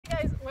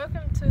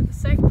welcome to the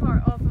second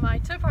part of my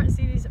two-part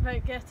series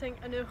about getting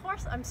a new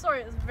horse. I'm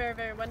sorry it's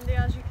very windy,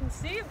 as you can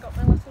see. I've got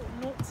my little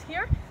notes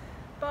here.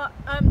 But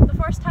the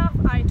first half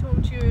I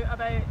told you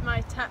about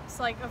my tips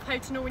of how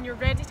to know when you're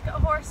ready to get a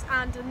horse,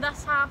 and in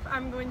this half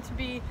I'm going to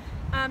be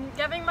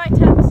giving my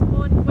tips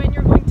on when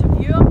you're going to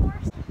view a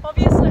horse.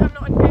 Obviously I'm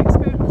not an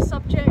expert in the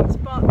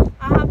subject, but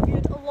I have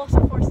viewed a lot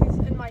of horses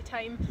in my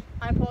time.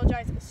 I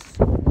apologise, it's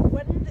so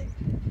windy.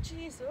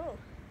 Jeez, oh.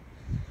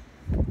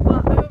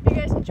 But I hope you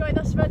guys enjoyed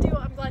this video.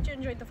 I'm glad you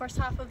enjoyed the first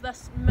half of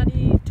this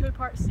mini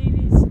two-part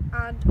series,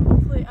 and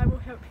hopefully I will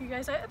help you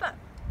guys out a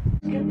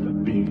bit. Get the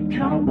beat,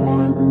 count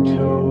 1,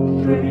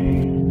 2,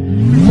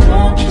 3.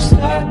 Don't just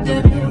let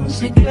the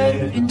music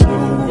get into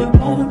it.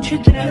 Won't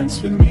you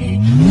dance with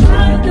me?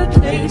 Find a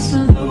place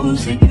and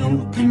lose it.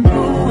 You can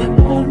do it.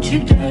 Won't you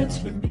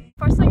dance with me?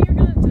 First thing you're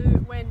going to do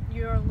when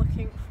you're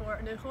looking for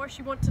a new horse,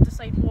 you want to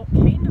decide what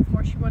kind of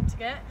horse you want to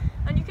get,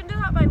 and you can do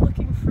that by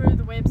looking through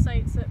the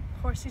websites at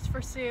horses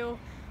for sale,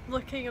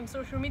 looking on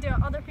social media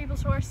at other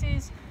people's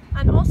horses,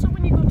 and also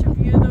when you go to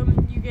view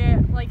them you get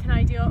an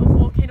idea of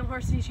what kind of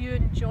horses you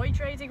enjoyed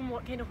riding and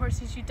what kind of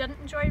horses you didn't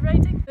enjoy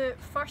riding. The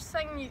first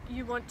thing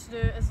you want to do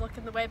is look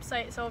in the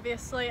websites.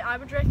 Obviously I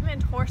would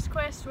recommend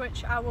HorseQuest,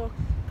 which I will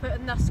put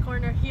in this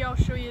corner here. I'll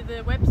show you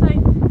the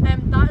website.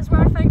 That is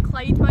where I found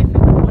Clyde by putting the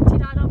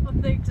wanted ad up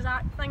of the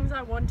exact things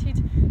I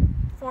wanted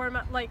for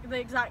the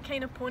exact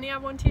kind of pony I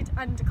wanted,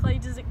 and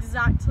Clyde is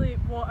exactly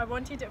what I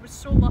wanted. It was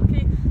so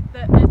lucky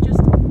that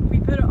we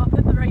put it up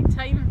at the right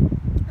time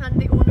and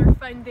the owner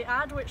found the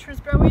ad, which was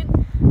brilliant,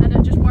 and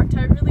it just worked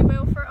out really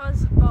well for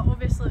us. But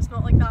obviously it's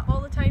not like that all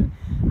the time,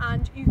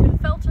 and you can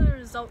filter the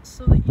results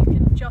so that you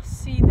can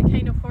just see the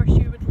kind of horse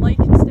you would like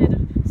instead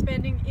of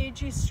spending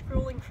ages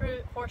scrolling through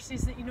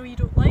horses that you know you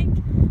don't like.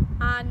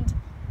 And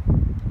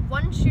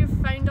once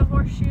you've found a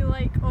horse you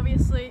like,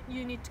 obviously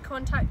you need to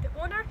contact the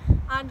owner,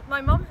 and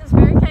my mum has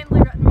very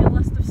kindly written me a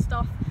list of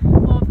stuff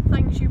of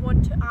things you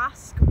want to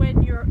ask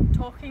when you're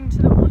talking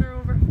to the owner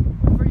over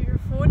your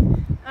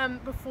phone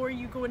before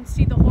you go and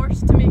see the horse,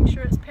 to make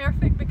sure it's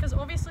perfect, because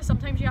obviously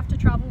sometimes you have to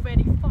travel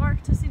very far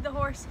to see the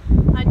horse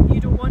and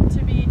you don't want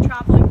to be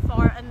travelling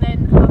far and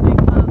then having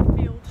a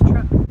failed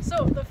trip.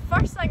 So the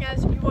first thing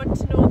is you want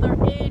to know their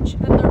age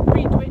and their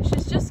breed, which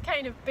is just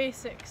kind of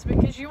basics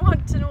because you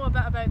want to know a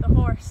bit about the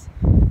horse.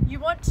 You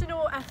want to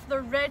know if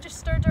they're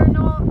registered or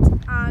not,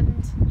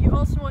 and you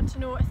also want to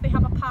know if they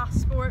have a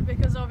passport,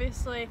 because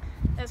obviously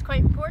it's quite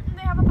important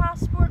they have a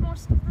passport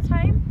most of the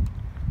time.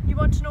 You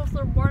want to know if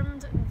they're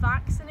wormed and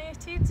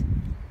vaccinated.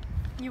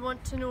 You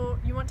want to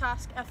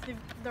ask if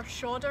they're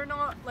shod or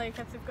not, like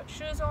if they've got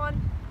shoes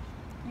on.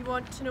 You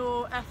want to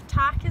know if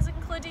tack is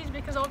included,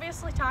 because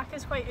obviously tack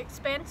is quite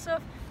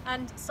expensive,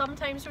 and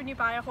sometimes when you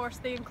buy a horse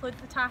they include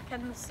the tack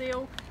in the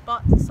sale,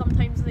 but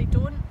sometimes they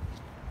don't.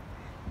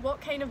 What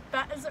kind of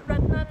bit is it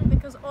ridden in,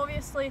 because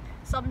obviously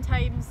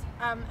sometimes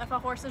if a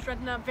horse is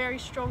ridden a very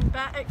strong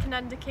bit, it can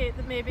indicate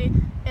that maybe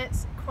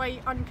it's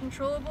quite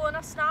uncontrollable in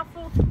a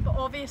snaffle, but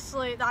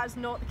obviously that is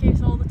not the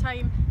case all the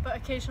time, but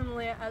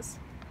occasionally it is.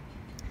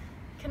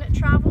 Can it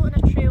travel in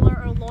a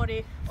trailer or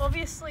lorry?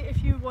 Obviously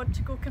if you want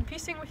to go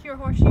competing with your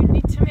horse you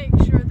need to make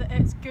sure that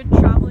it's good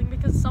travelling,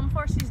 because some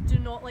horses do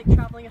not like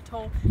travelling at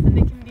all and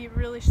they can be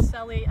really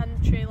silly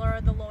in the trailer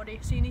or the lorry,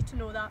 so you need to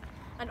know that.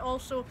 And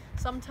also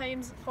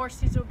sometimes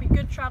horses will be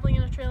good travelling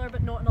in a trailer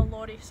but not in a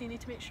lorry, so you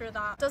need to make sure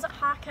that. Does it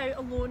hack out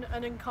alone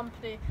and in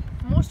company?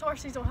 Most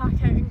horses will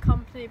hack out in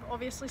company, but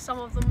obviously some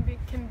of them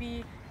can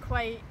be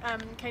quite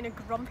kind of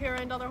grumpy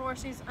around other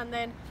horses, and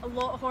then a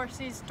lot of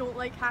horses don't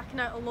like hacking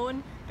out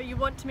alone, but you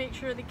want to make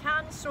sure they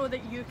can so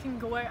that you can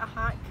go out a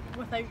hack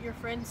without your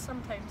friends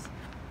sometimes.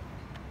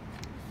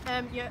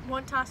 You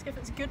want to ask if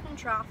it's good in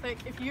traffic.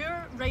 If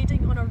you're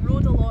riding on a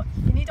road a lot,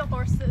 you need a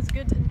horse that is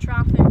good in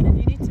traffic, and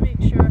you need to make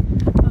sure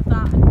of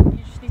that, and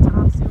you just need to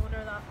ask the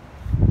owner that.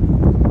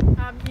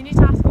 You need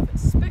to ask if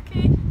it's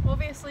spooky.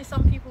 Obviously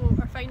some people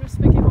are fine with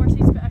spooky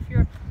horses, but if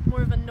you're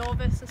more of a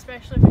novice,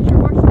 especially if it's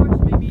your first horse,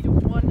 maybe you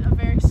don't want a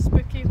very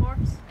spooky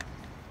horse.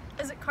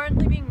 Is it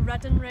currently being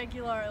ridden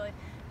regularly?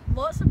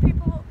 Lots of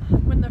people,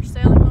 when they're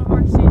selling their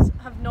horses,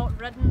 have not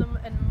ridden them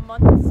in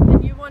months,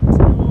 and you want to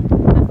know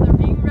if they're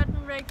being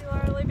ridden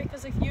regularly,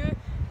 because if you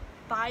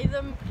buy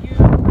them you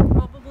are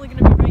probably going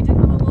to be riding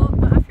them a lot,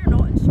 but if you're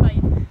not it's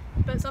fine,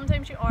 but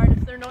sometimes you are, and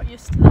if they're not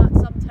used to that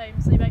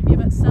sometimes they might be a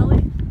bit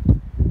silly.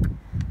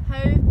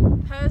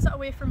 How is it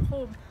away from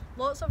home?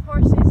 Lots of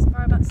horses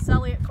are a bit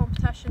silly at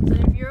competitions,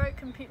 and if you're out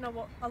competing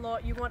a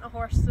lot you want a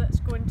horse that's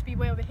going to be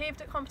well behaved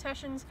at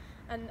competitions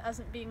and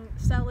isn't being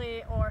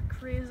silly or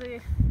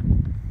crazy.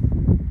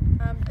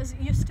 Is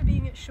it used to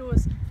being at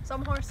shows?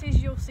 Some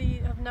horses you'll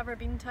see have never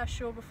been to a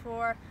show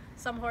before,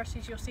 some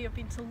horses you'll see have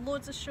been to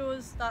loads of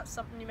shows. That's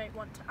something you might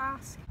want to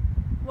ask.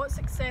 What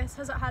success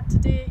has it had to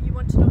date? You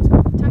want to know its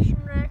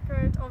competition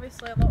record.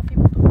 Obviously a lot of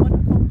people don't want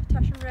a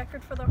competition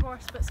record for their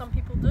horse, but some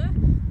people do.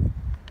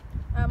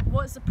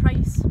 What is the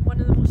price?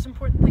 One of the most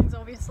important things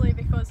obviously,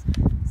 because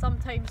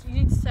sometimes you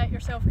need to set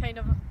yourself kind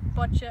of a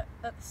budget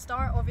at the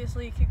start.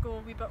 Obviously you could go a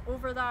wee bit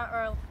over that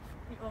or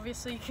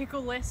Obviously you could go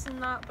less than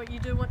that, but you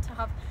do want to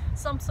have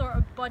some sort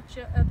of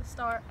budget at the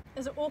start.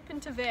 Is it open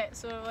to vet?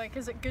 So like,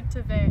 is it good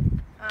to vet?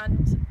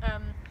 And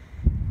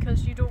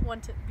because you don't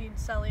want it being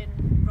silly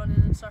and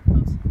running in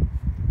circles.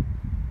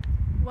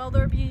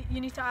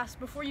 You need to ask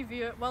before you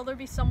view it, will there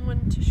be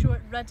someone to show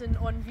it ridden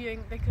on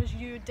viewing? Because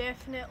you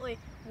definitely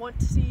want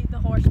to see the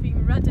horse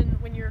being ridden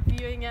when you're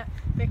viewing it,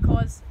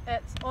 because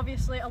it's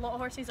obviously, a lot of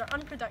horses are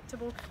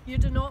unpredictable. You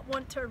do not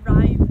want to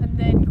arrive and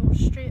then go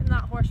straight in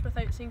that horse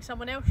without seeing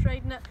someone else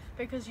riding it,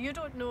 because you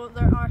don't know,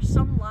 there are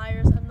some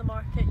liars in the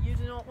market. You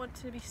do not want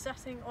to be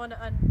sitting on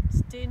a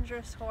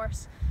dangerous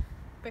horse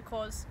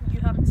because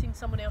you haven't seen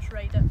someone else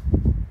ride it.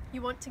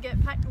 You want to get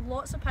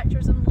lots of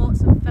pictures and lots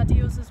of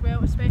videos as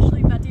well,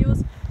 especially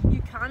videos. You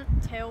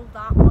can't tell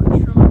that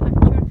much from a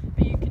picture,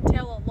 but you can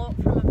tell a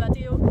lot from a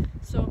video,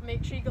 so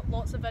make sure you get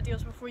lots of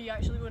videos before you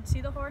actually go and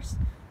see the horse.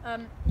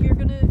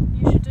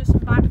 You should do some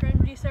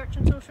background research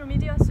on social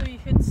media, so you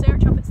could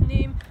search up its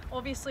name.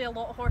 Obviously a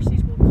lot of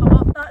horses will come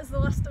up. That is the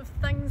list of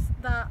things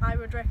that I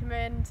would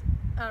recommend,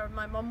 or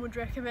my mum would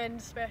recommend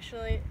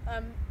especially,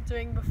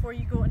 doing before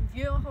you go and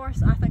view a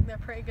horse. I think they're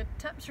pretty good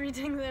tips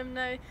reading them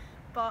now.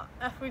 But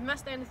if we've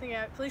missed anything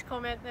out, please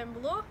comment them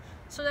below.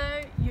 So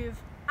now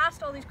you've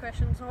asked all these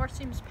questions, the horse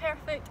seems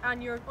perfect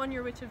and you're on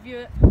your way to view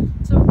it.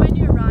 So when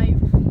you arrive,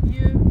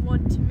 you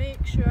want to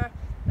make sure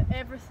that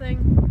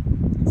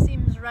everything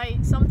seems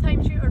right.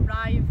 Sometimes you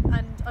arrive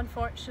and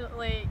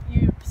unfortunately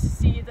you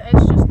see that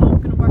it's just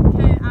not going to work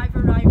out. I've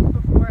arrived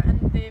before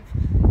and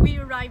we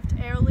arrived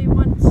early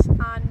once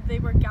and they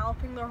were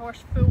galloping their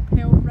horse full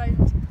pelt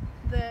round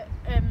the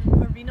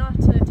arena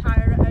to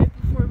tire it out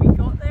before we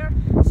got there.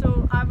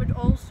 So I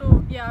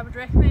would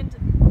recommend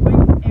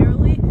going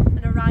early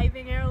and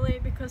arriving early,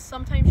 because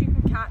sometimes you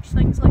can catch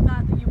things like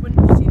that you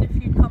wouldn't have seen if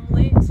you'd come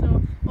late.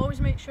 So always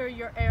make sure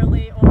you're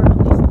early or at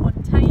least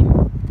on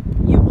time.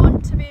 You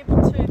want to be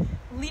able to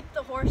lead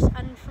the horse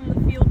in from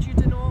the field. You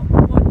do not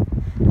want,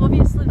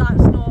 obviously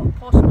that's not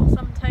possible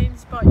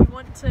sometimes, but you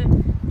want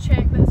to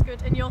check that it's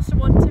good, and you also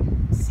want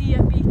to see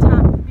it being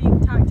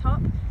tacked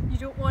up. You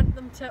don't want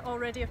them to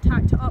already have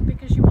tacked it up,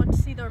 because you want to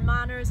see their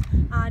manners,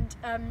 and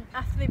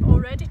if they've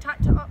already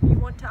tacked it up, you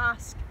want to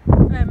ask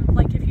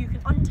like if you can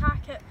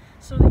untack it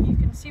so that you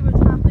can see what's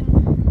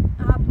happening,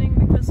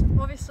 because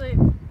obviously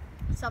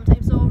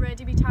sometimes they'll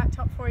already be tacked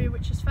up for you,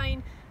 which is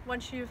fine.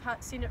 Once you've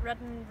seen it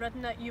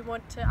ridden it, you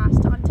want to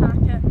ask to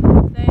untack it.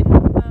 Then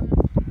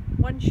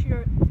once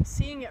you're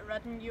seeing it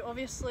ridden, you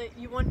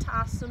want to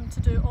ask them to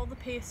do all the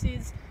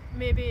paces.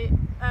 Maybe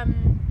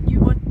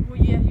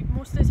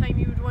most of the time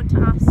you would want to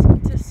ask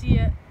to see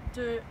it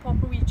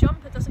pop a wee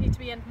jump. It doesn't need to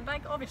be anything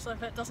big. Obviously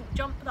if it doesn't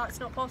jump, that's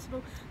not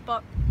possible,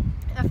 but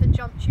if it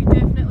jumps, you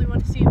definitely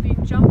want to see it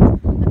being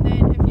jumped. And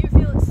then if you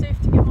feel it's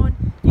safe to get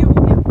on, you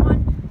will get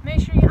on.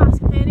 Make sure you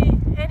ask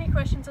any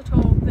questions at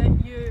all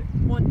that you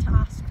want to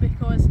ask,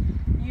 because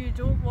you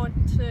don't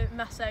want to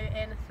miss out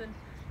anything.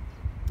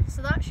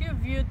 So that's you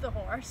viewed the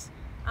horse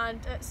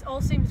and it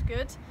all seems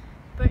good,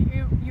 but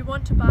you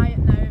want to buy it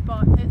now,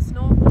 but it's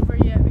not over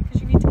yet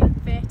because you need to get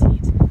it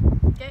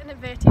vetted. Getting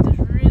it vetted is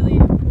really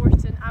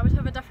important. I would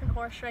have a different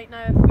horse right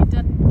now if we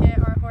didn't get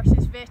our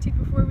horses vetted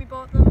before we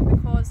bought them,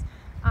 because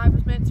I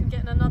was meant to be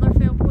getting another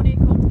FellPony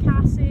called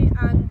Cassie,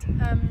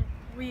 and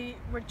we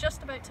were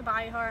just about to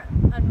buy her,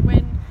 and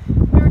when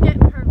we were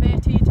getting her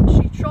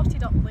vetted she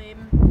trotted up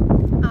lame,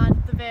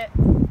 and the vet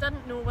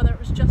didn't know whether it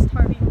was just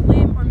her being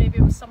lame or maybe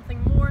it was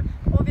something more.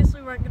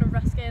 Obviously we weren't going to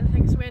risk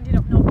anything, so we ended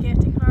up not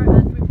getting her,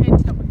 and we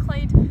ended up with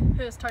Clyde,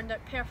 who has turned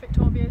out perfect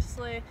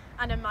obviously,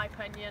 and in my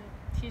opinion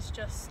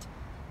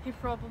he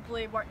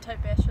probably worked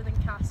out better than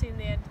Cassie in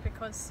the end,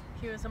 because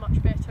he was a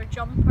much better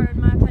jumper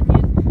in my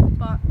opinion.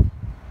 But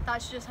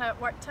that's just how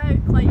it worked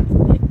out. Clyde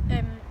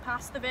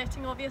passed the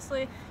vetting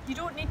obviously. You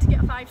don't need to get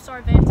a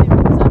 5-star vetting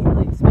because that's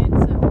really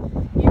expensive.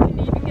 You can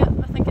even get,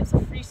 I think it's a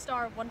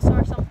 3-star,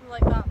 1-star, something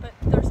like that, but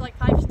there's like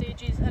 5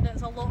 stages and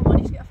it's a lot of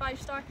money to get a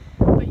 5-star.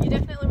 But you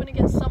definitely want to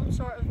get some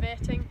sort of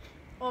vetting.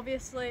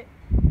 Obviously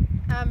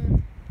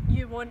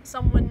you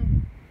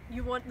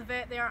want the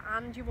vet there,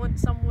 and you want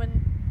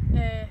someone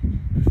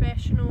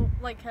professional,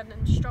 like an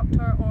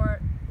instructor or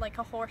like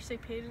a horsey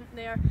parent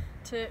there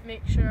to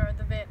make sure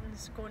the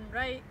vetting's going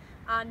right.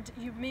 And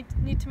you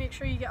need to make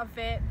sure you get a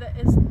vet that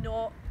is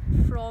not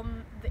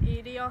from the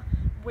area,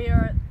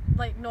 where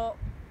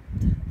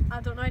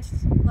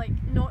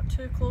not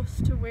too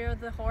close to where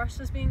the horse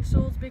is being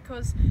sold,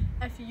 because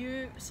if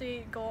you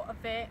say got a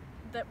vet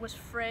that was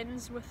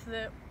friends with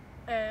the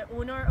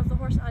owner of the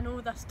horse, I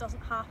know this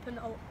doesn't happen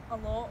a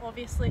lot,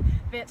 obviously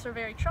vets are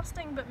very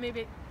trusting, but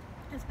maybe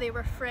if they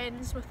were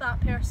friends with that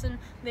person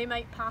they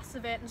might pass the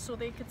vet, and so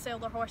they could sell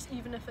their horse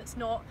even if it's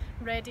not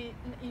ready,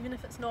 even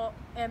if it's not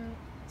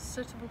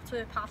suitable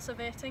to pass a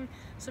vetting.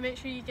 So make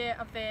sure you get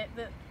a vet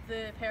that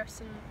the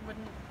person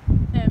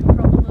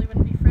probably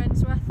wouldn't be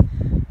friends with.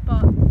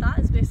 But that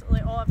is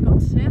basically all I've got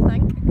to say. I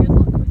think good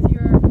luck with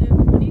your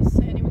new ponies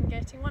to anyone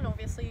getting one.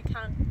 Obviously you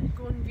can't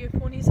go and view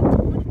ponies at the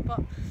moment,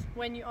 but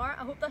when you are,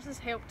 I hope this has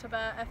helped a bit.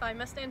 If I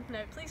missed anything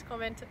out, please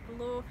comment it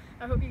below.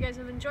 I hope you guys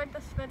have enjoyed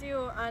this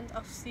video, and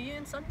I'll see you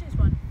in Sunday's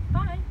one.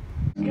 Bye!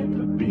 Get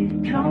the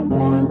beat, count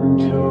 1,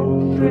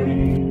 2,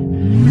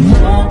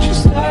 3. Don't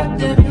just let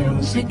the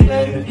music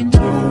get into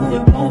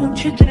it.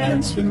 Won't you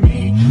dance with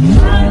me?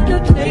 Find a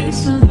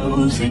place and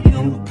lose it.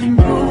 You can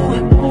do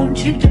it.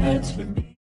 Won't you dance with me?